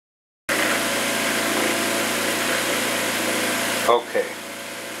Okay.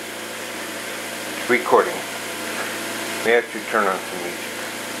 It's recording. We have to turn on some music.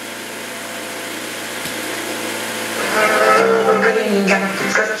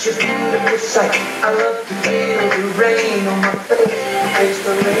 Such a beautiful sight. I love to feel the rain on my face, taste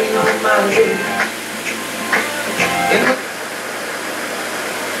the rain on my head.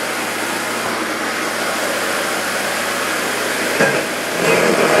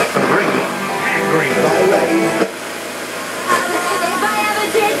 Green light. If I ever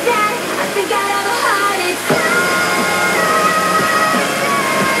did that, I think I'd have a heart attack.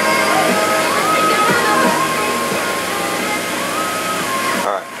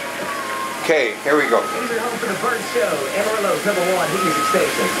 Alright. Okay, here we go. These are home for the Bird Show, Amarillo's #1 hit music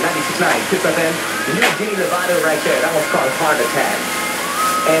station, 96.9, Kids FM. The new Dini Lovato right there, that one's called Heart Attack.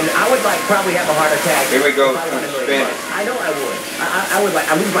 And I would probably have a heart attack. Here we go, if I won $1 some million. spinach. I know I would. I would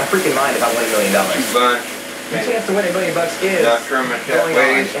I'd lose my freaking mind if I won $1 million. Bunch. The chance to win $1 million is Not sure much that going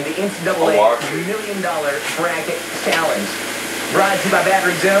weighs. on in the I'll NCAA watch $1 it. million bracket challenge. Brought to you by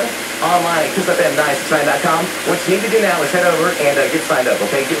Battery Zone, online at KissFM969.com. What you need to do now is head over and get signed up,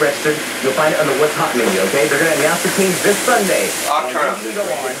 okay? Get registered. You'll find it on the What's Hot menu, okay? They're going to announce the teams this Sunday. I'll and turn you can go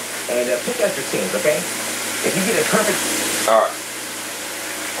on and pick out your teams, okay? If you get a perfect... Alright.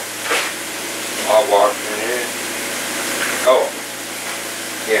 I'll watch it. Oh.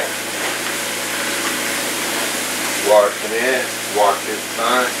 Yeah. Washing it. Wash it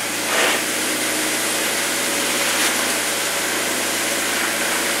fine.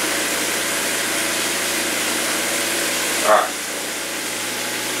 Alright.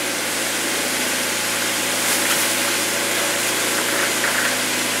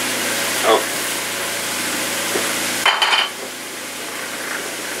 Okay.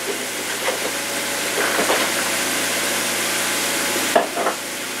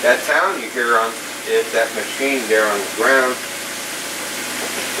 That sound you hear on is that machine there on the ground.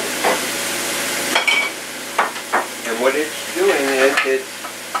 And what it's doing is it's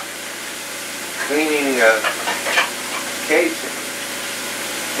cleaning casing,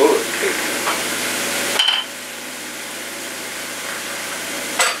 bullet casing.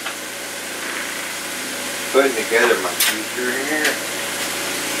 Putting together my juicer here.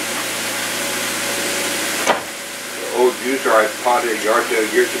 Old juicer I potted a yard sale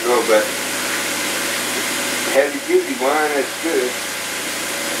years ago, but heavy duty one, it's good.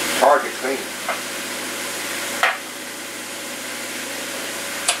 It's hard to clean.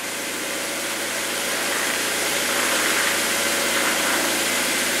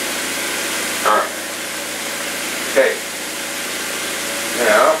 Alright. Okay.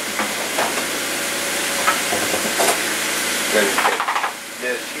 Now, I'm going to take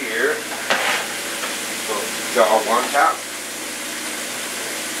this here. Dog wants out.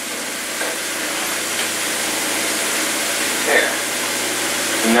 There.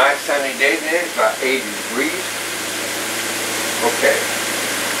 Nice sunny day today, it's about 80 degrees. Okay.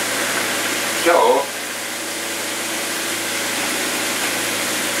 So,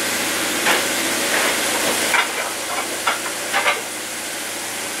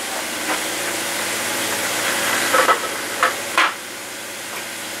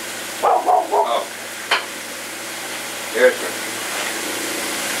 there's one.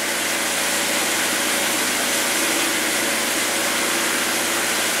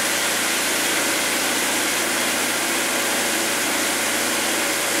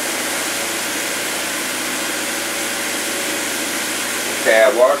 Okay, I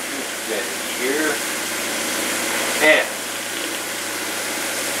washed the spinach here. And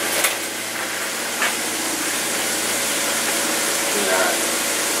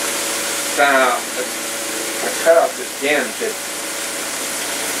I cut off the stems that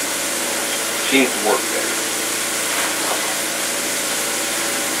seems to work better.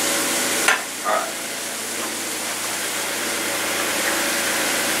 Alright.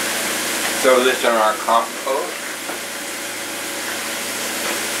 Throw this on our compost.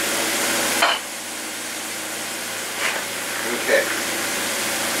 Okay.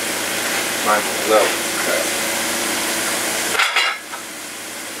 Mine was low cut.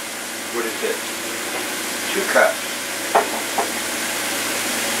 What is this? 2 cups.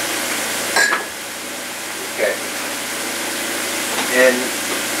 Okay. And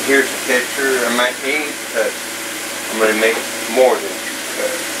here's a picture I might need because I'm going to make more than 2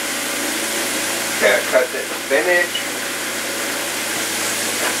 cups. Okay, I cut that spinach.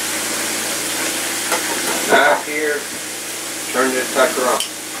 Knife here. Turn this sucker on.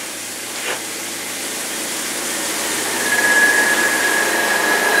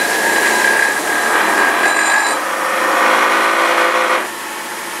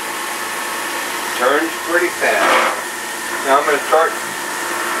 Turns pretty fast. Now I'm going to turn this.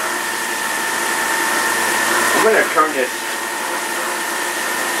 I'm going to turn this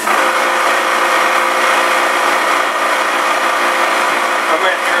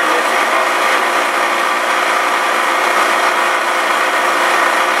off.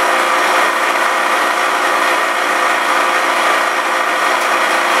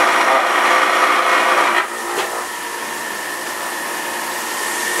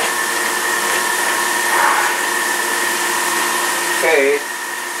 Okay,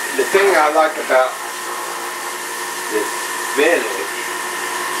 the thing I like about this spinach,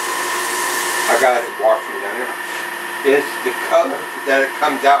 I got it washing down there, is the color that it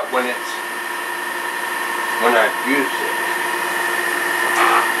comes out when I use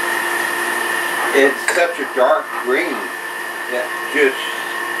it. It's such a dark green that just,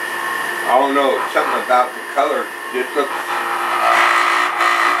 I don't know, something about the color just looks,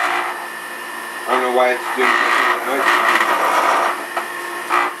 I don't know why it's doing that noise.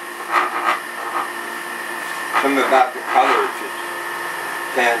 Something about the color is just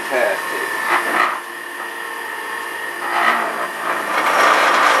fantastic.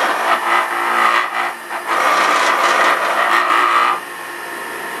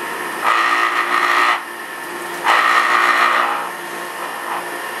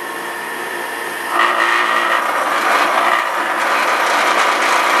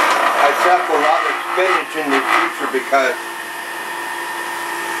 I sample a lot of spinach in the future because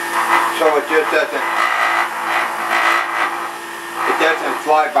so it just doesn't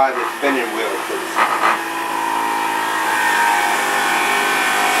fly by the spinning wheel.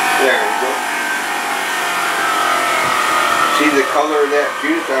 There you go. See the color of that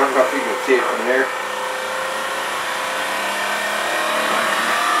juice? I don't know if you can see it from there.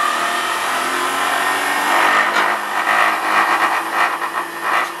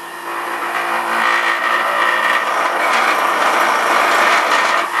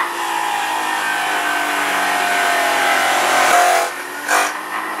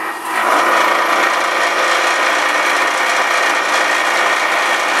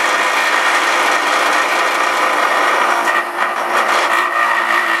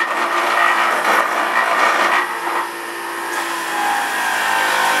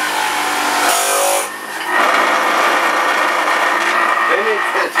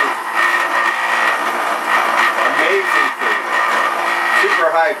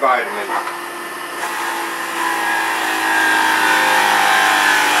 High vitamins.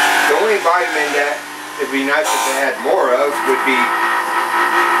 The only vitamin that it'd be nice if they had more of would be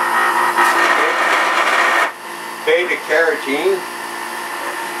beta carotene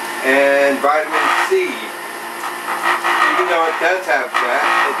and vitamin C. Even though it does have that,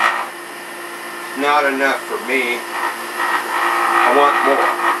 it's not enough for me. I want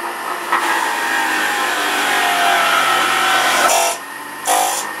more.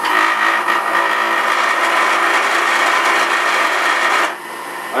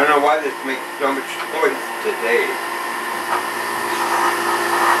 I don't know why this makes so much noise today.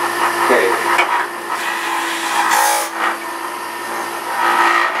 Okay.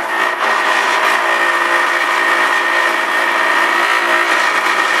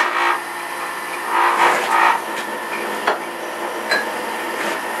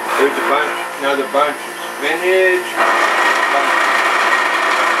 There's a bunch, another bunch of spinach.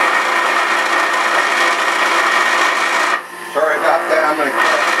 Sorry about that, I'm going to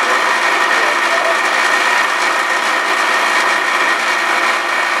cut.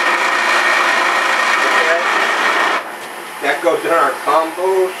 That goes in our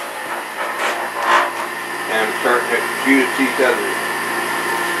compost, and I'm starting to use these others.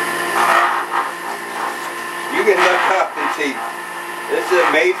 You can look up and see, this is an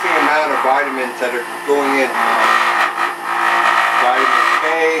amazing amount of vitamins that are going in. Vitamin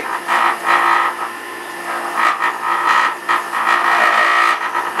K,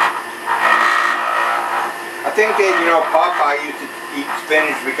 I think that, you know, Popeye used to eat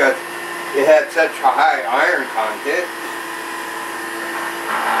spinach because it had such a high iron content.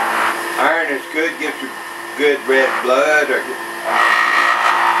 Iron is good, gives you good red blood. Or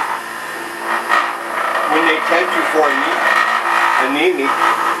when they test you for anemia,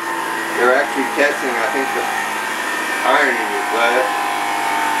 they're actually testing, I think, the iron in your blood.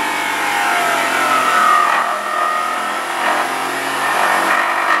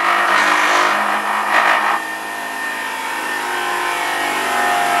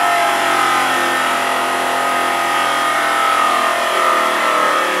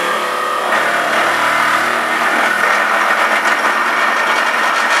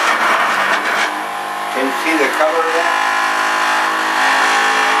 See the color of that?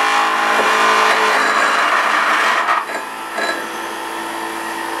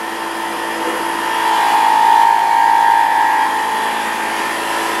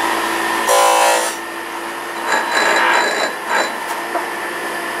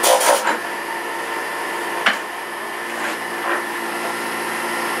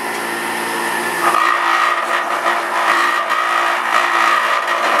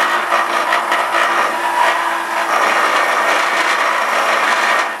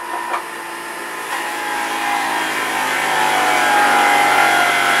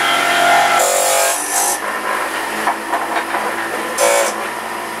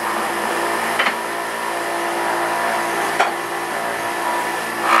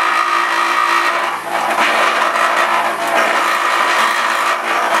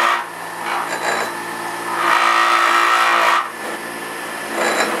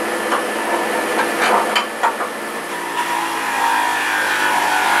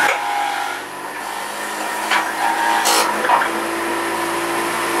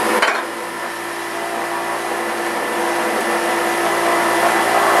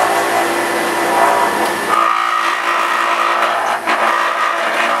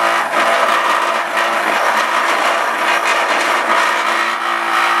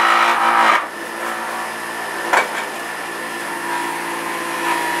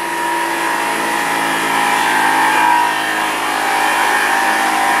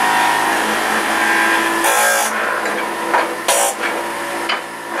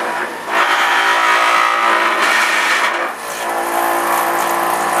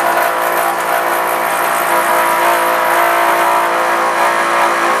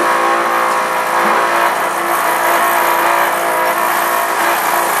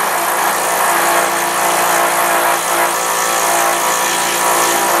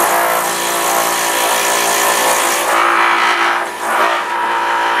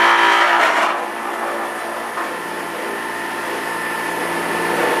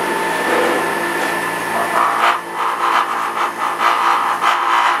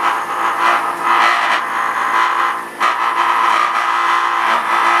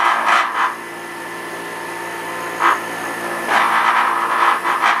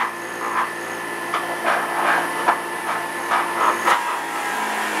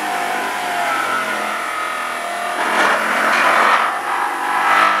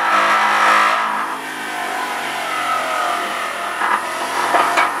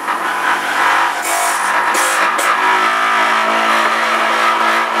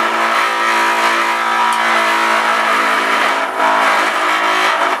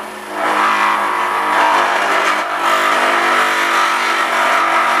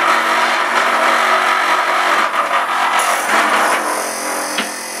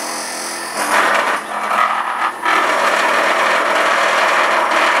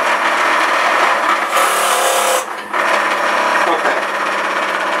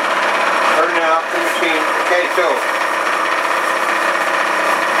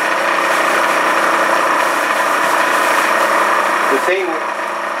 thing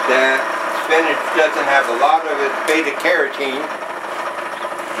that spinach doesn't have a lot of is beta carotene,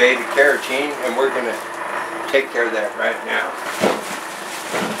 and we're going to take care of that right now.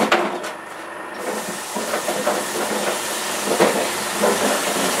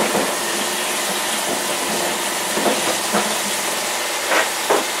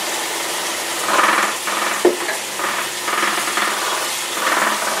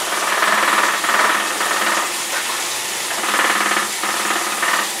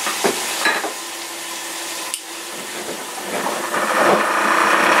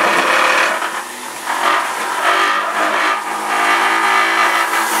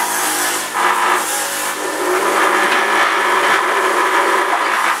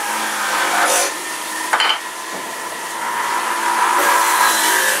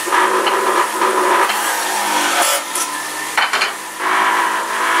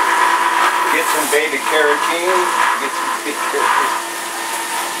 Beta carotene, get some beta carotene.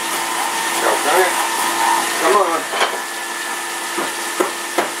 Okay, come on.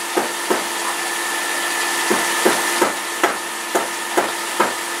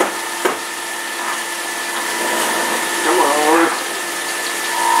 Come on.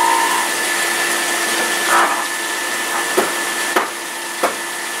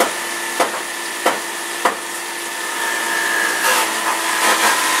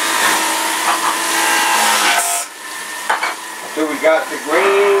 So we got the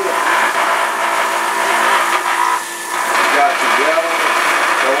green, we got the yellow,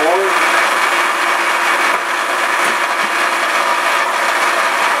 the orange.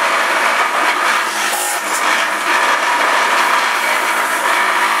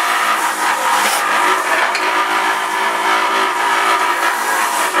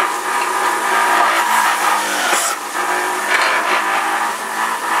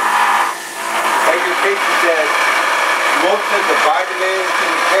 Like your picture says, most of the vitamins in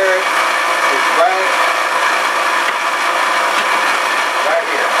the carrot is right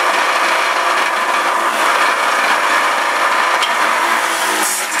here.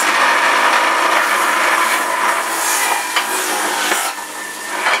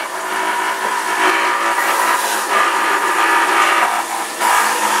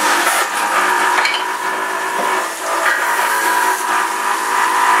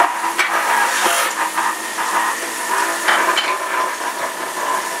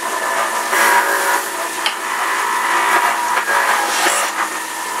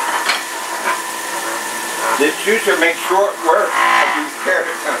 This juicer makes short work of these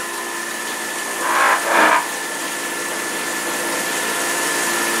carrots, huh?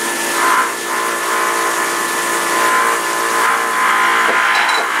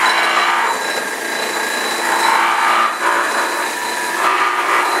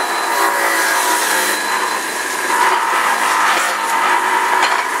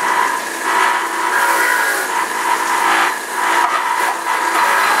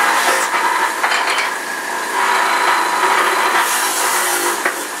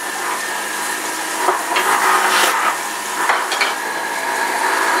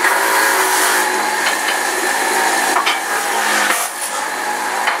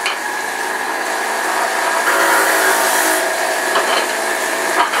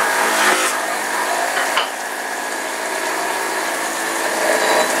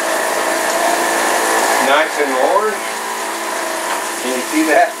 Nice and orange. Can you see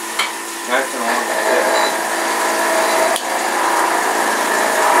that? Nice and orange.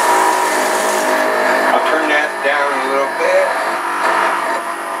 I'll turn that down a little bit.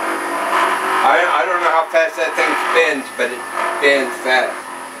 I don't know how fast that thing spins, but it spins fast.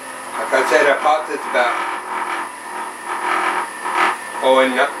 Like I said, I bought this about,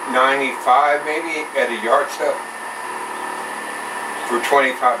 in 95 maybe at a yard sale for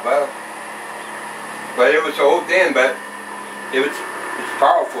 25 bucks. But it was old then, but it's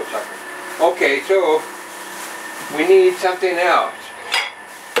powerful sucker. Okay, so we need something else.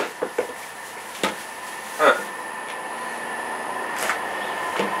 Huh.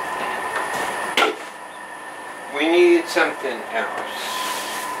 We need something else.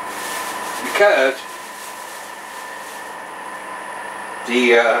 Because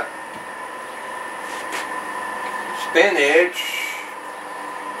the spinach,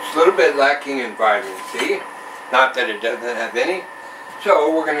 it's a little bit lacking in vitamin C. Not that it doesn't have any.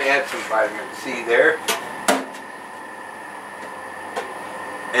 So we're going to add some vitamin C there.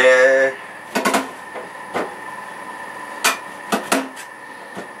 And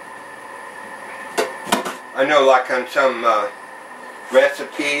I know, like on some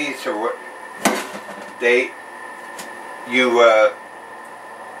recipes or what, you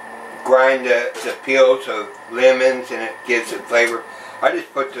grind the peels of lemons and it gives it flavor. I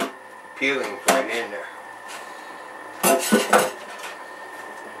just put the peelings right in there.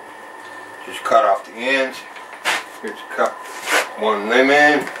 Just cut off the ends. Here's a cup, 1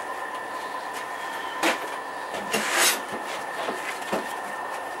 lemon.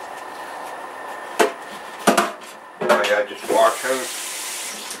 I just wash them.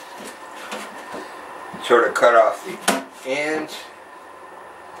 Sort of cut off the ends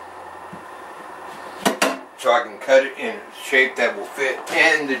so I can cut it in a shape that will fit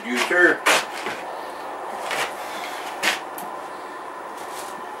in the juicer.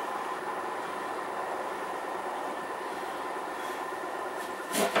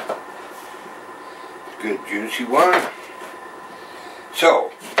 Good juicy one.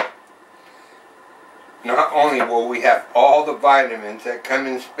 So, not only will we have all the vitamins that come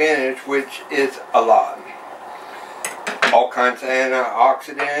in spinach, which is a lot, all kinds of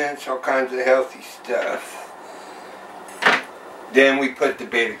antioxidants, all kinds of healthy stuff. Then we put the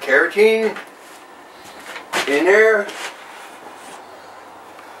beta carotene in there,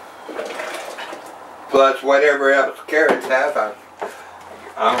 plus whatever else carrots have,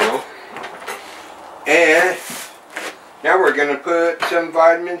 I don't know. And now we're going to put some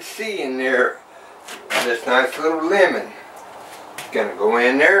vitamin C in there. This nice little lemon. It's going to go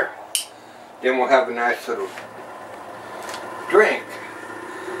in there. Then we'll have a nice little drink.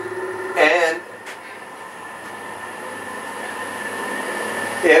 And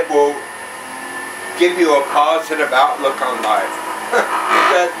it will give you a positive outlook on life.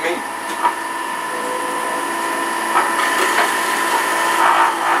 It does me.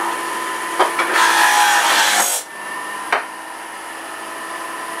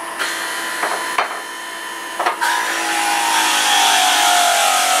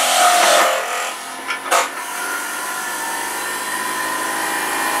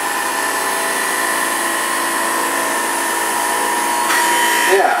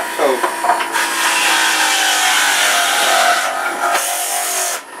 Yeah, so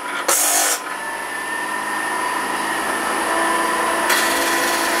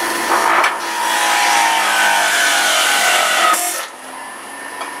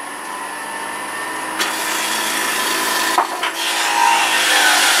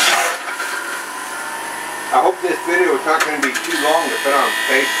I hope this video is not going to be too long to put on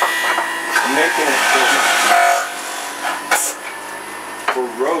Facebook. I'm making it for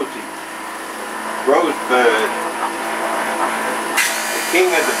Rosie. Rosebud. The king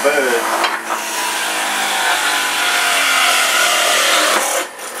of the buds.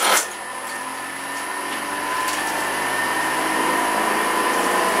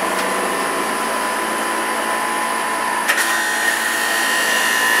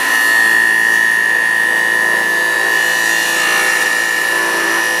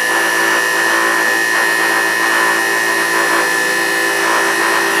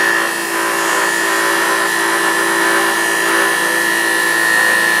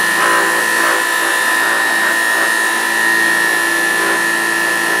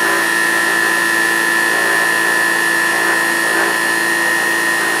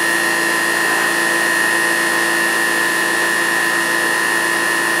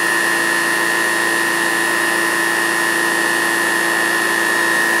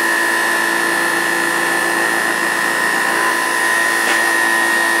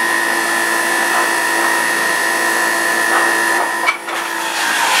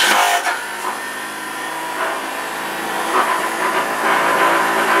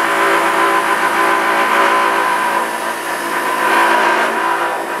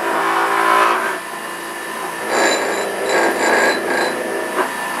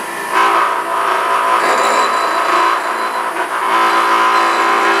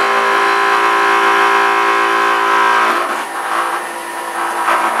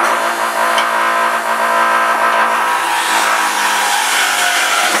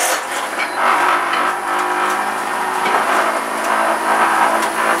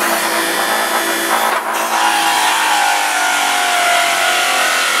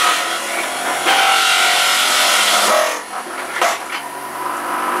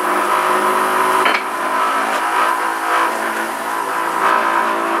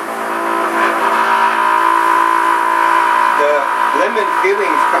 Lemon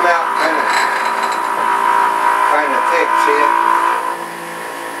peelings come out kind of thick, see it?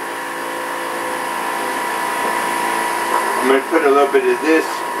 I'm going to put a little bit of this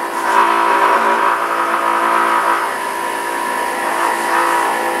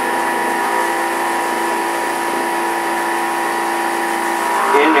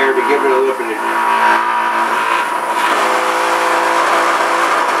in there to give it a little bit of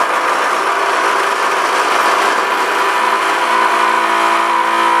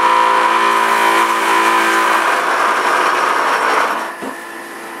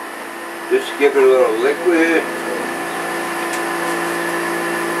Give it a little liquid.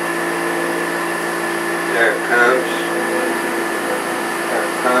 There it comes. There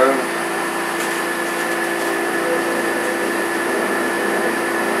it comes.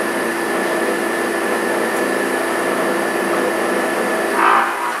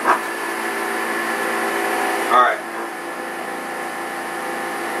 Alright.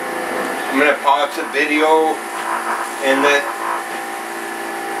 I'm going to pause the video and let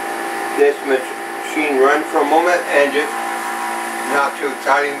this machine run for a moment, and just not too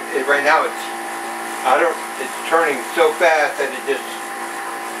exciting. Right now it's turning so fast that it just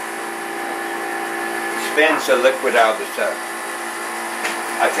spins the liquid out of the stuff.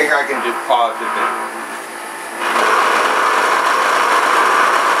 I think I can just pause the video.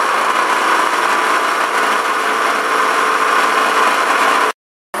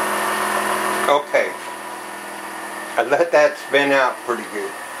 Okay, I let that spin out pretty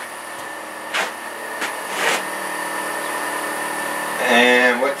good.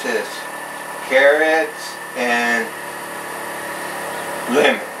 And what's this? Carrots and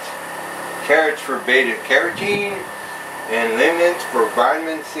lemons. Carrots for beta carotene and lemons for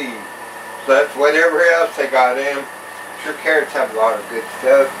vitamin C. So that's whatever else they got in. I'm sure carrots have a lot of good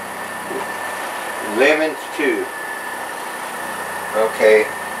stuff. Lemons too. Okay.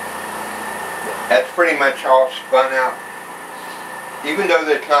 That's pretty much all spun out. Even though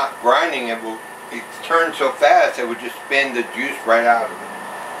it's not grinding, it turns so fast it would just spin the juice right out of it.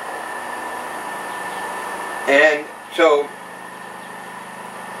 And so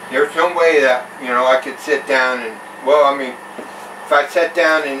there's no way that, you know, I could sit down and, well, I mean, if I sat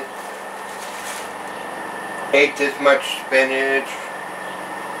down and ate this much spinach,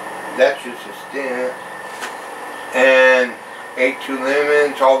 that's just a stint, and ate 2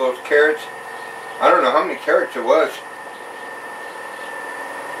 lemons, all those carrots. I don't know how many carrots it was.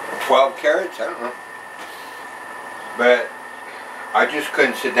 12 carrots? I don't know. But I just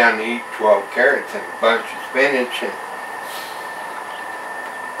couldn't sit down and eat 12 carrots and a bunch of spinach and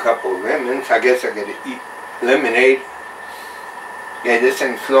a couple of lemons. I guess I could eat lemonade. Yeah, this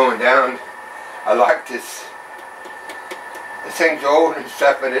thing's slowing down. I like this. This thing's old and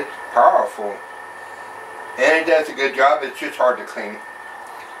stuff, but it's powerful. And it does a good job. It's just hard to clean.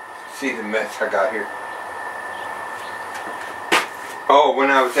 See the mess I got here. Oh,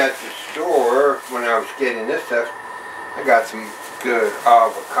 when I was at the store, when I was getting this stuff, I got some good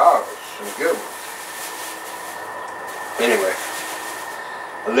avocados, some good ones. Anyway,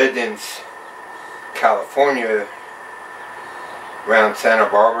 I lived in California, around Santa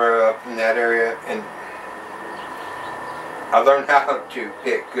Barbara, up in that area, and I learned how to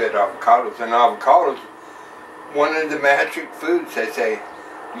pick good avocados. And avocados, one of the magic foods, they say,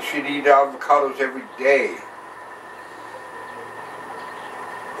 you should eat avocados every day.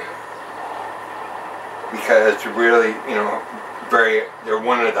 Because really, you know, they're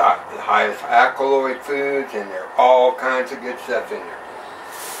one of the highest alkaloid foods, and there are all kinds of good stuff in there.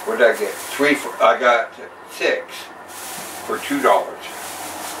 What did I get? I got 6 for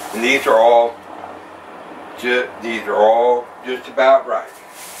 $2. And these are all just about right.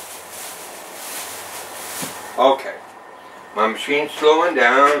 Okay. My machine's slowing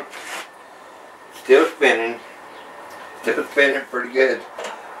down. Still spinning. Still spinning pretty good.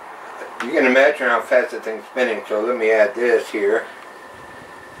 You can imagine how fast that thing's spinning, so let me add this here.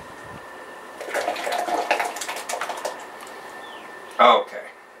 Okay.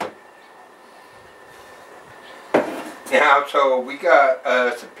 Now, so we got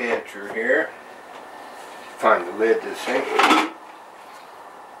us a pitcher here. Find the lid to this thing.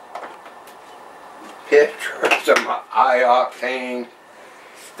 Pitcher of some high octane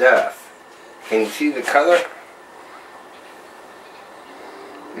stuff. Can you see the color?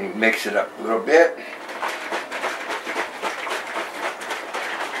 Let me mix it up a little bit.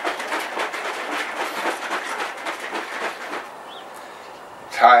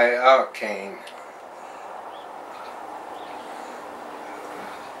 It's high octane.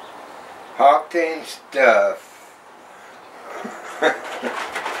 Octane stuff.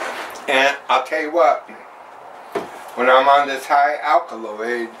 And I'll tell you what, when I'm on this high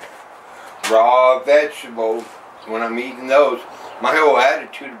alkaloid, raw vegetables, when I'm eating those, my whole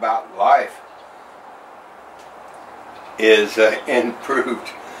attitude about life is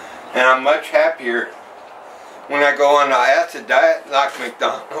improved. And I'm much happier when I go on an acid diet like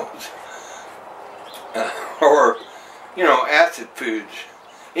McDonald's or, you know, acid foods.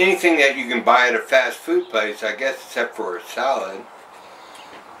 Anything that you can buy at a fast food place, I guess, except for a salad.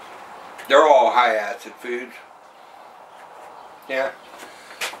 They're all high acid foods. Yeah.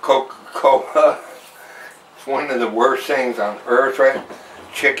 Coca-Cola. It's one of the worst things on earth, right?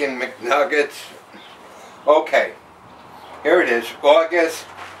 chicken McNuggets. Okay, here it is. Well, I guess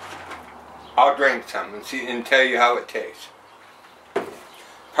I'll drink some and see and tell you how it tastes.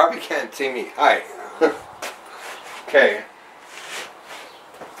 Probably can't see me. Hi. Okay.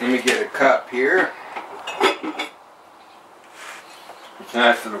 Let me get a cup here. It's a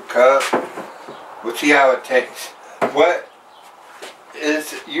nice little cup. We'll see how it tastes. What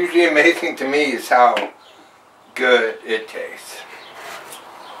is usually amazing to me is how good it tastes.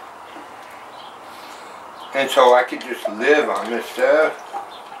 And so I could just live on this stuff.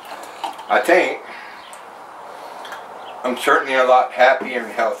 I think I'm certainly a lot happier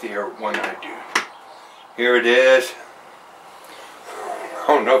and healthier when I do. Here it is. I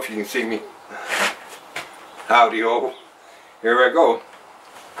don't know if you can see me. Howdy-o. Here I go.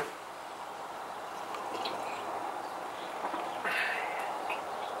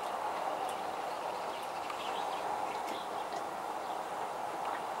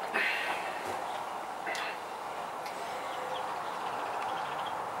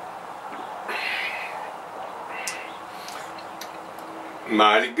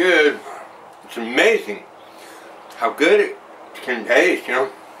 Mighty good. It's amazing how good it can taste, you know.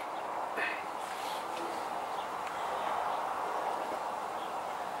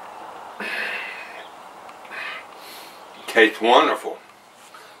 It tastes wonderful.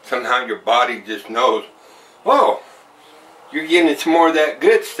 Somehow your body just knows, oh, you're getting some more of that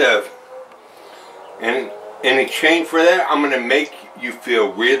good stuff. And in exchange for that, I'm going to make you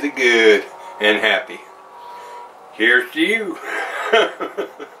feel really good and happy. Here's to you.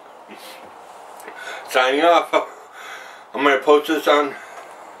 Signing off. I'm gonna post this on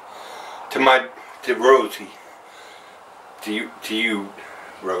to Rosie. To you,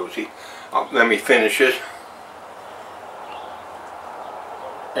 Rosie. Let me finish this.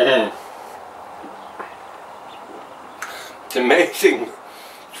 It's amazing.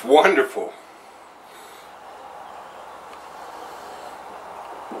 It's wonderful.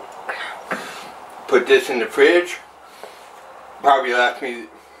 Put this in the fridge. Probably last me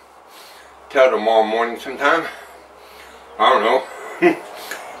till tomorrow morning sometime. I don't know.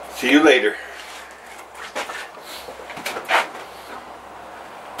 See you later.